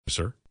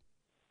sir?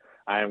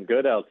 I am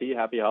good, LT.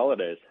 Happy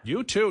holidays.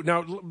 You too.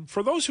 Now,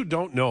 for those who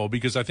don't know,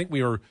 because I think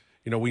we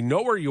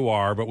know where you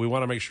are, but we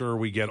want to make sure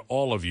we get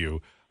all of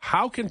you.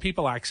 How can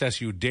people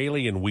access you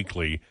daily and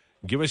weekly?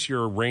 Give us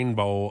your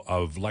rainbow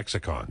of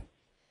lexicon.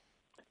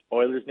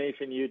 Oilers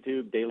Nation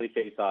YouTube, Daily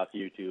Face-Off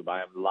YouTube.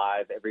 I am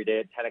live every day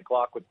at 10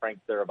 o'clock with Frank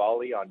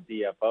Saravalli on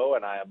DFO,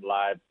 and I am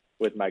live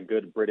with my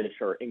good British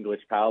or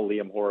English pal,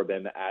 Liam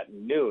Horrobin, at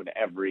noon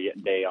every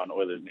day on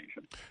Oilers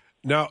Nation.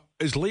 Now,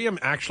 is Liam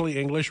actually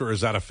English, or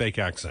is that a fake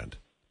accent?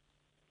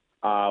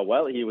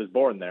 Well, he was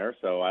born there,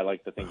 so I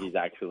like to think he's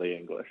actually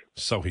English.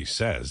 So he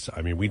says.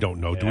 I mean, we don't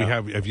know.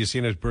 Yeah. Have you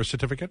seen his birth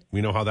certificate?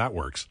 We know how that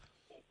works.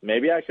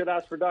 Maybe I should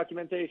ask for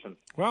documentation.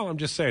 Well, I'm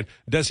just saying.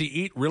 Does he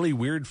eat really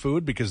weird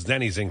food? Because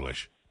then he's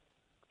English.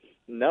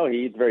 No,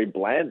 he eats very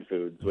bland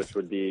foods, which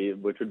would be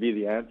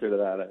the answer to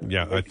that.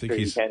 Yeah, I think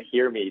you can't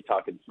hear me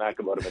talking smack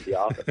about him at the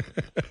office.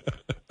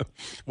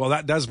 Well,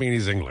 that does mean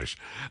he's English.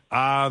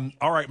 All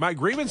right, my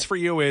grievance for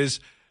you is,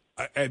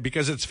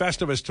 because it's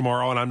Festivus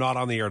tomorrow and I'm not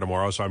on the air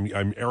tomorrow, so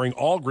I'm airing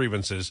all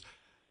grievances.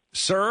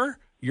 Sir,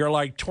 you're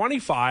like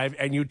 25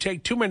 and you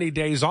take too many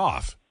days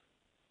off.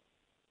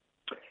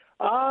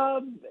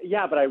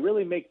 Yeah, but I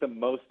really make the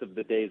most of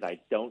the days I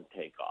don't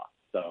take off.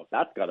 So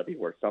that's got to be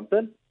worth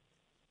something.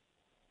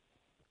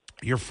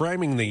 You're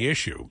framing the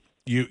issue.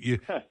 You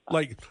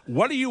like,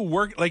 what do you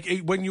work like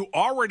when you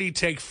already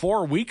take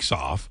 4 weeks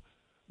off?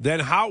 Then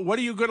what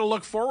are you going to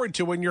look forward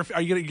to when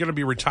are you going to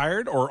be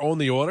retired or own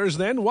the Oilers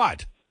then?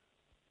 What?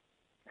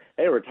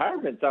 Hey,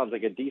 retirement sounds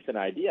like a decent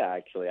idea,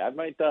 actually. That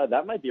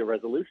might be a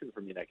resolution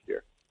from you next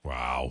year.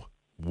 Wow.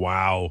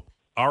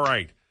 All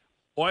right.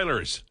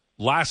 Oilers,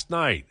 last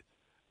night,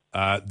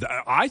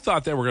 I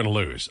thought they were going to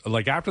lose.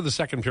 Like, after the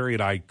second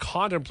period, I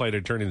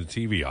contemplated turning the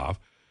TV off,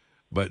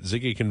 but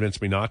Ziggy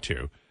convinced me not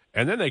to.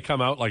 And then they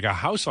come out like a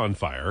house on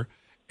fire,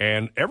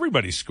 and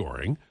everybody's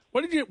scoring.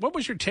 What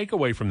was your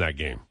takeaway from that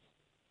game?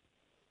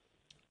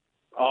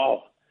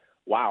 Oh,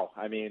 wow.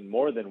 I mean,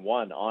 more than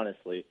one,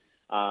 honestly.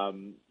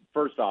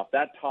 First off,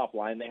 that top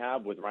line they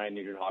have with Ryan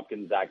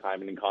Nugent-Hopkins, Zach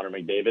Hyman, and Connor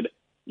McDavid,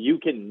 you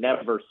can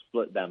never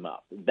split them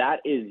up. That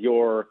is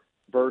your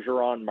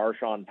Bergeron,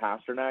 Marchand,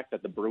 Pasternak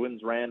that the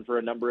Bruins ran for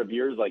a number of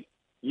years. Like,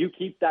 you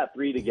keep that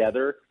three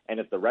together, and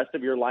if the rest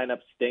of your lineup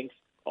stinks,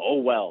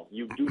 oh, well,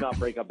 you do not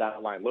break up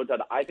that line. Lowetide,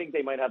 I think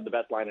they might have the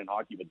best line in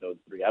hockey with those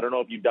three. I don't know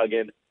if you dug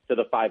in to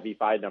the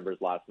 5v5 numbers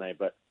last night,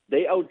 but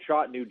they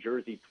outshot New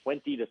Jersey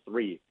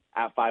 20-3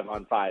 at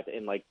 5-on-5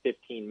 in like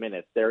 15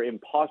 minutes. They're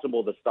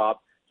impossible to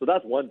stop. So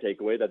that's one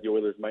takeaway, that the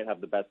Oilers might have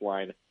the best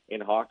line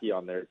in hockey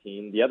on their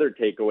team. The other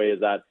takeaway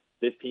is that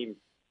this team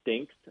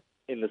stinks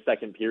in the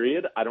second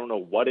period. I don't know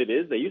what it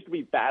is. They used to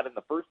be bad in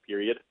the first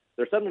period.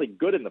 They're suddenly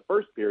good in the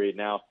first period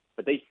now,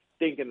 but they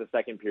stink in the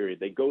second period.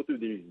 They go through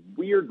these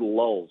weird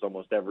lulls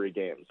almost every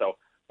game. So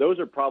those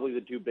are probably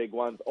the two big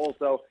ones.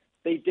 Also,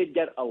 they did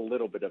get a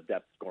little bit of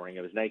depth scoring.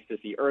 It was nice to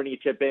see Ernie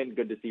chip in.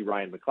 Good to see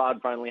Ryan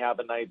McLeod finally have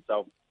a night.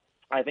 So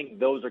I think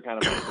those are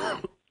kind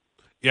of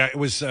Yeah, it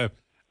was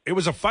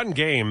a fun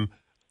game,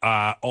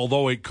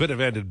 although it could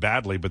have ended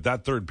badly, but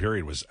that third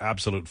period was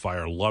absolute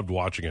fire. Loved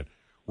watching it.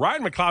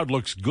 Ryan McLeod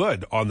looks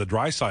good on the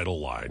Draisaitl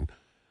line.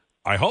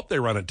 I hope they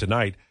run it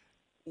tonight.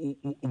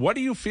 What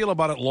do you feel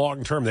about it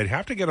long term? They'd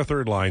have to get a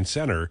third line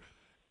center.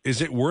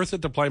 Is it worth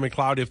it to play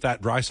McLeod if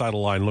that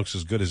Draisaitl line looks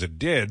as good as it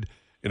did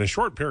in a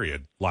short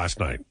period last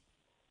night?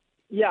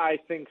 Yeah, I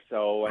think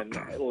so. And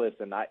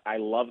listen, I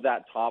love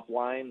that top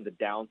line. The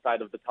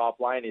downside of the top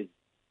line is,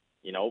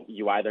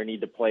 you either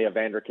need to play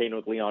Evander Kane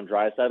with Leon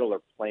Draisaitl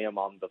or play him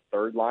on the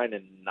third line,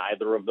 and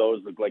neither of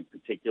those look like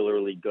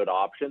particularly good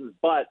options.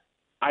 But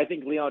I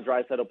think Leon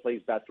Draisaitl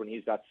plays best when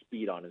he's got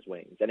speed on his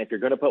wings. And if you're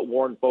going to put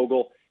Warren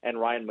Fogle and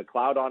Ryan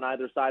McLeod on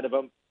either side of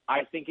him,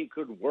 I think it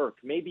could work.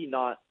 Maybe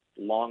not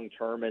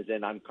long-term, as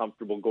in I'm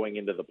comfortable going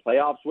into the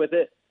playoffs with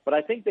it, but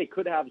I think they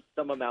could have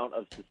some amount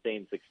of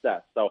sustained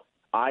success. So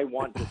I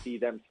want to see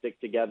them stick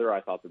together.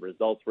 I thought the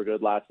results were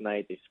good last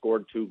night. They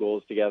scored 2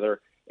 goals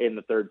together in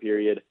the third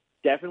period.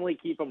 Definitely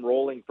keep them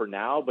rolling for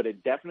now, but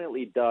it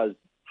definitely does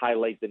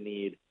highlight the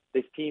need.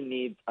 This team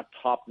needs a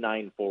top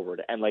 9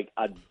 forward, and like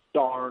a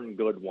darn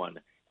good one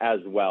as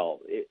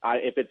well.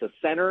 If it's a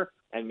center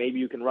and maybe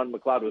you can run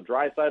McLeod with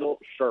Draisaitl,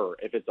 sure.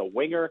 If it's a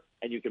winger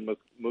and you can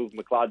move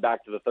McLeod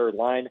back to the third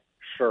line,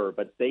 sure.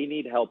 But they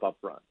need help up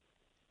front.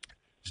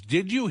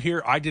 Did you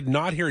hear? I did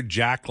not hear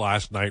Jack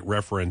last night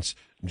reference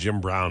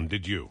Jim Brown.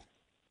 Did you?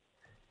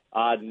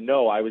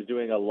 No, I was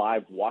doing a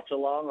live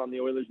watch-along on the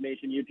Oilers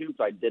Nation YouTube,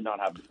 so I did not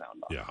have the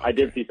sound on. Yeah, okay. I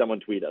did see someone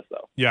tweet us,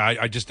 though. Yeah,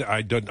 I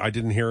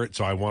didn't hear it,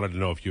 so I wanted to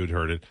know if you had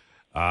heard it.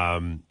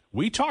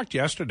 We talked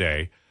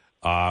yesterday.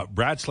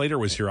 Brad Slater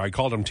was here. I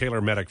called him Taylor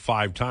Medic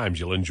 5 times.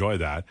 You'll enjoy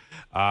that.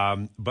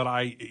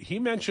 But he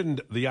mentioned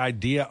the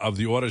idea of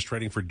the Oilers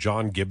trading for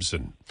John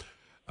Gibson,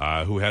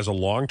 who has a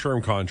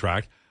long-term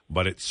contract,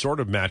 but it sort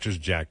of matches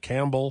Jack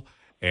Campbell,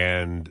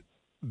 and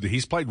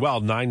he's played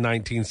well,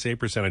 .919 save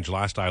percentage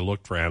last I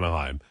looked for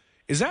Anaheim.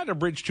 Is that a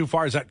bridge too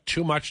far? Is that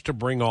too much to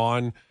bring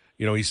on?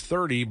 He's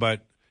 30,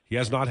 but he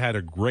has not had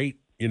a great,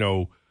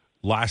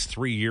 last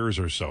 3 years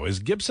or so. Is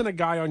Gibson a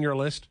guy on your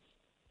list?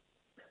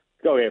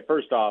 Okay,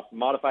 first off,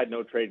 modified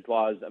no trade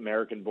clause,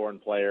 American-born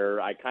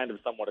player. I kind of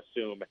somewhat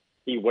assume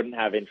he wouldn't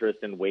have interest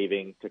in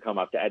waiving to come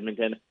up to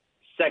Edmonton.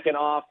 Second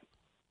off,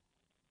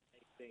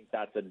 I think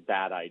that's a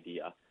bad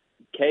idea.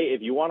 Okay,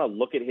 if you want to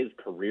look at his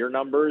career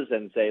numbers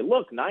and say,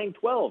 look,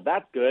 9-12,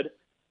 that's good.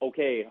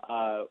 Okay,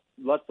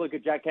 let's look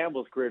at Jack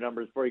Campbell's career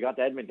numbers before he got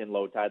to Edmonton,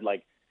 Lowetide.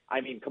 Like,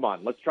 I mean, come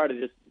on, let's try to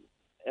just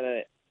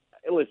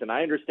listen,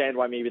 I understand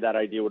why maybe that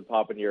idea would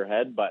pop into your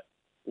head, but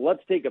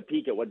let's take a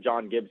peek at what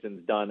John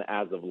Gibson's done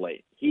as of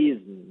late. He's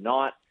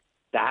not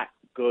that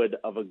good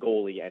of a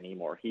goalie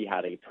anymore. He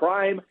had a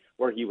prime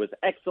where he was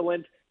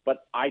excellent,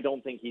 but I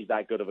don't think he's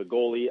that good of a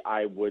goalie.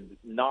 I would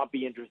not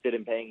be interested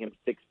in paying him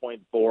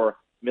 $6.4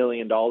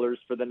 million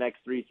for the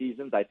next 3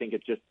 seasons. I think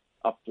it's just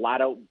a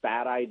flat-out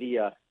bad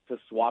idea to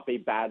swap a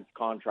bad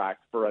contract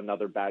for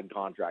another bad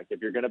contract.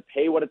 If you're going to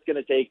pay what it's going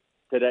to take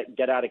to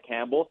get out of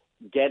Campbell,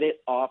 get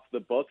it off the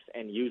books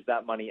and use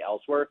that money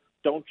elsewhere.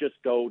 Don't just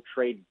go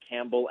trade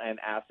Campbell and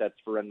assets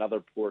for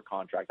another poor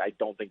contract. I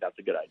don't think that's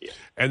a good idea.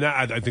 And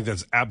I think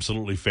that's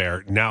absolutely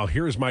fair. Now,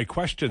 here's my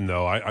question,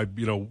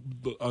 though.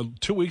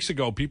 2 weeks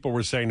ago, people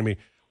were saying to me,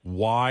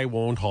 why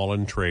won't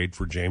Holland trade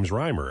for James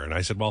Reimer? And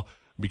I said, well,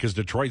 because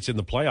Detroit's in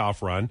the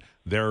playoff run,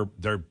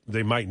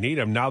 they might need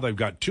him. Now they've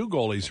got 2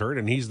 goalies hurt,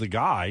 and he's the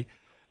guy.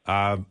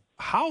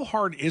 How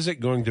hard is it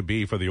going to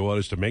be for the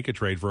Oilers to make a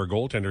trade for a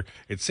goaltender?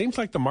 It seems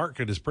like the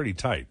market is pretty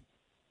tight.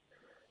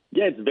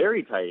 Yeah, it's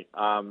very tight.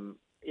 I'm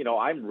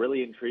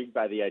really intrigued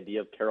by the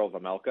idea of Karel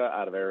Vejmelka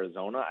out of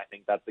Arizona. I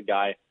think that's a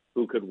guy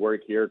who could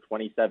work here,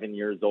 27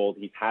 years old.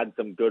 He's had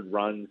some good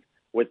runs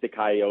with the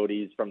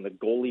Coyotes. From the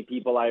goalie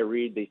people I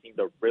read, they seem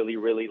to really,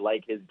 really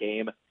like his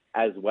game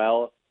as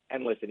well.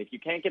 And listen, if you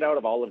can't get out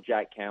of all of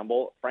Jack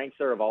Campbell, Frank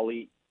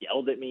Saravalli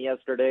yelled at me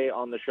yesterday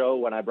on the show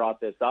when I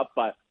brought this up,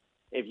 but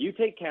if you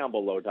take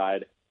Campbell,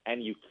 Lowetide,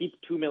 and you keep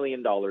 $2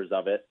 million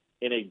of it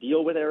in a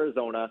deal with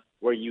Arizona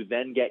where you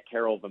then get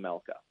Karel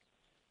Vejmelka,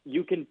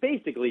 you can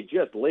basically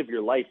just live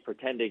your life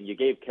pretending you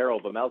gave Karel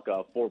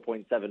Vejmelka a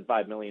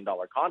 $4.75 million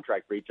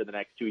contract for each of the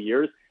next 2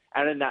 years.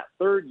 And in that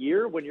third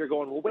year, when you're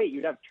going, well, wait,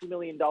 you'd have $2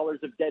 million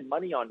of dead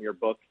money on your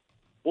books.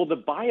 Well, the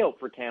buyout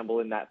for Campbell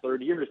in that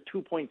third year is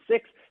 2.6.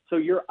 So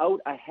you're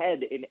out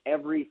ahead in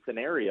every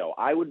scenario.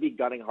 I would be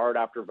gunning hard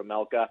after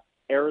Vejmelka.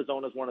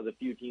 Arizona's one of the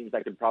few teams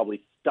that could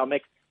probably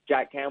stomach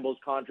Jack Campbell's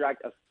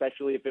contract,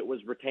 especially if it was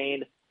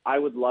retained. I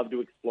would love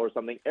to explore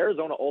something.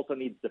 Arizona also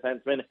needs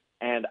defensemen,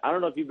 and I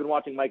don't know if you've been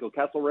watching Michael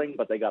Kesselring,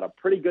 but they got a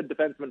pretty good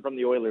defenseman from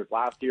the Oilers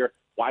last year.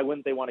 Why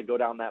wouldn't they want to go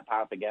down that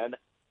path again?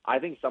 I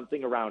think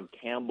something around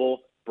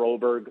Campbell,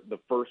 Broberg, the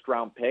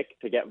first-round pick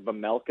to get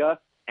Vejmelka,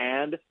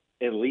 and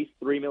at least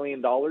 $3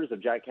 million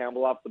of Jack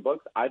Campbell off the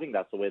books, I think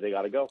that's the way they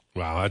got to go.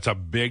 Wow, that's a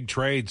big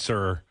trade,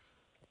 sir.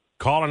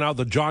 Calling out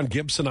the John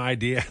Gibson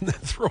idea and then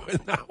throwing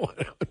that one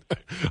out.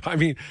 I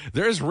mean,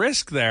 there's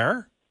risk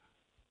there.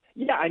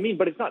 Yeah,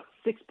 but it's not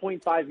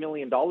 $6.5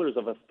 million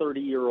of a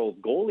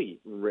 30-year-old goalie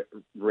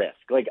risk.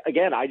 Like,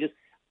 again,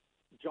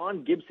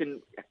 John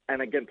Gibson,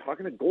 and again,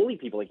 talking to goalie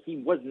people, like, he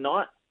was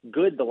not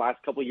good the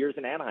last couple of years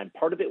in Anaheim.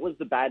 Part of it was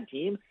the bad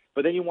team,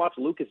 but then you watch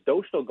Lucas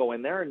Dostal go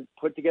in there and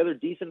put together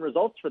decent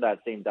results for that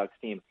same Ducks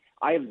team.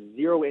 I have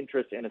zero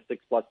interest in a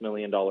 $6+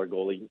 million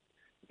goalie,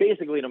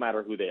 basically no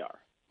matter who they are.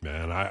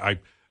 Man, I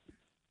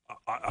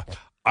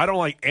don't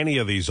like any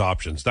of these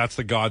options. That's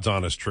the God's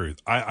honest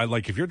truth. I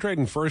like if you're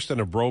trading first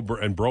and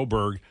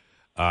Broberg,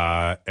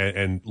 I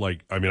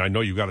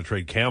know you've got to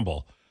trade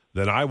Campbell.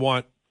 Then I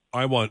want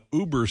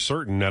uber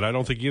certain that I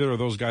don't think either of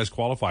those guys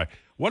qualify.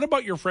 What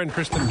about your friend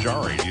Tristan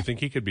Jarry? Do you think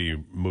he could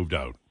be moved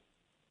out?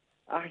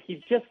 He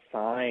just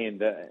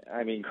signed.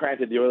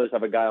 Granted, the Oilers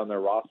have a guy on their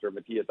roster,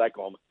 Matthias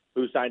Ekholm,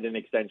 who signed an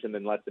extension,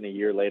 then less than a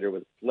year later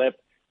was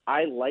flipped.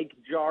 I like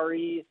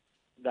Jarry.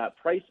 That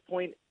price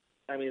point,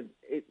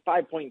 it's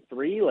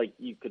 5.3. Like,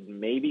 you could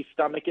maybe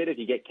stomach it if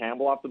you get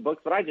Campbell off the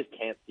books, but I just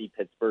can't see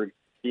Pittsburgh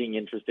being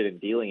interested in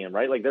dealing him,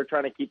 right? Like, they're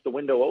trying to keep the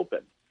window open.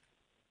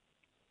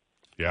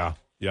 Yeah.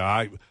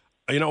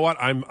 You know what?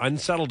 I'm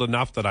unsettled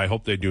enough that I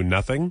hope they do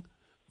nothing,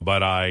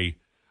 but I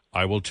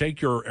will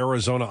take your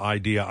Arizona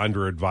idea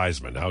under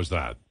advisement. How's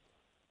that?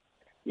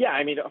 Yeah,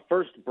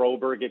 first,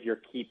 Broberg, if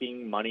you're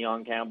keeping money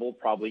on Campbell,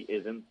 probably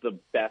isn't the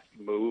best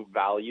move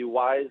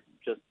value-wise,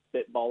 just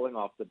spitballing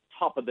off the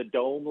top of the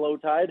dome,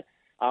 Lowetide,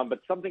 but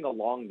something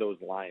along those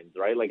lines,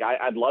 right? Like,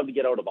 I'd love to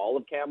get out of all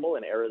of Campbell,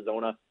 and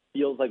Arizona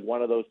feels like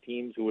one of those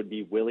teams who would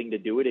be willing to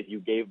do it if you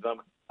gave them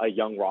a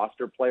young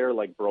roster player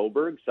like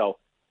Broberg. So,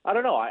 I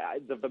don't know.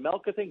 The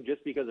Vejmelka thing,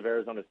 just because of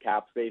Arizona's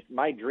cap space,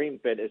 my dream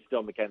fit is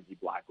still Mackenzie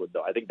Blackwood,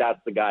 though. I think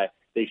that's the guy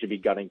they should be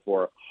gunning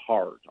for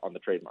hard on the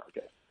trade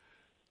market.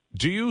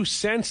 Do you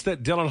sense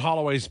that Dylan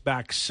Holloway's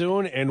back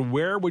soon, and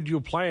where would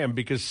you play him?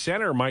 Because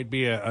center might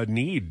be a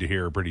need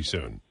here pretty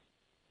soon.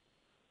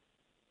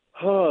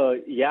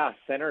 Yeah,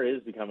 center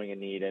is becoming a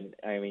need, and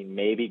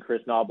maybe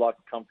Chris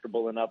Knobloch's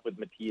comfortable enough with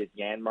Matthias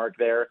Janmark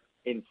there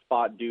in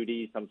spot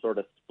duty, some sort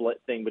of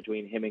split thing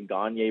between him and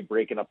Gagne,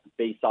 breaking up the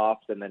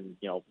face-offs, and then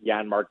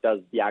Janmark does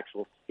the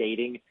actual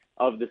skating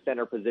of the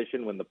center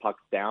position when the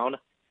puck's down.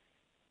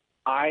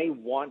 I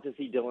want to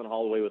see Dylan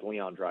Holloway with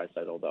Leon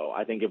Draisaitl, though.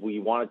 I think if we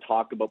want to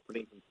talk about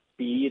putting some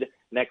speed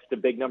next to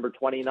big number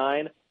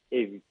 29,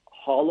 if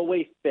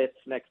Holloway fits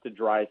next to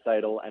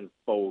Draisaitl and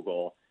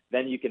Foegele,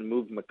 then you can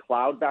move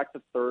McLeod back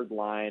to third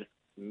line,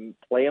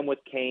 play him with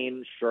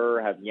Kane,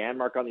 sure, have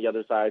Janmark on the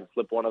other side,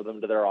 flip one of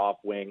them to their off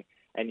wing,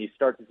 and you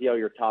start to see how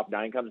your top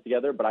nine comes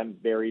together. But I'm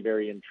very,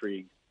 very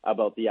intrigued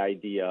about the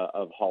idea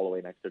of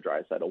Holloway next to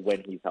Draisaitl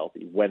when he's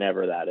healthy,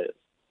 whenever that is.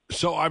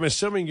 So I'm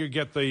assuming you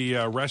get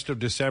the rest of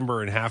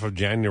December and half of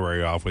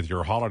January off with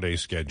your holiday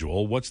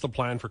schedule. What's the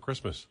plan for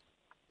Christmas?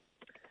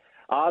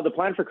 The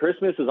plan for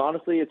Christmas is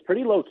honestly, it's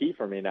pretty low key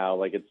for me now.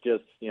 Like, it's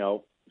just,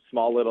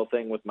 small little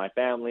thing with my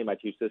family, my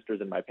two sisters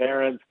and my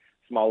parents,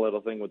 small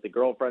little thing with the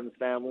girlfriend's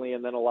family,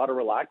 and then a lot of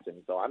relaxing.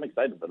 So I'm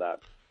excited for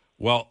that.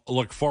 Well,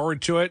 look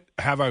forward to it.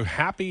 Have a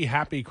happy,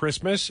 happy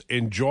Christmas.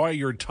 Enjoy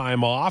your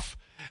time off,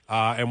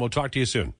 and we'll talk to you soon.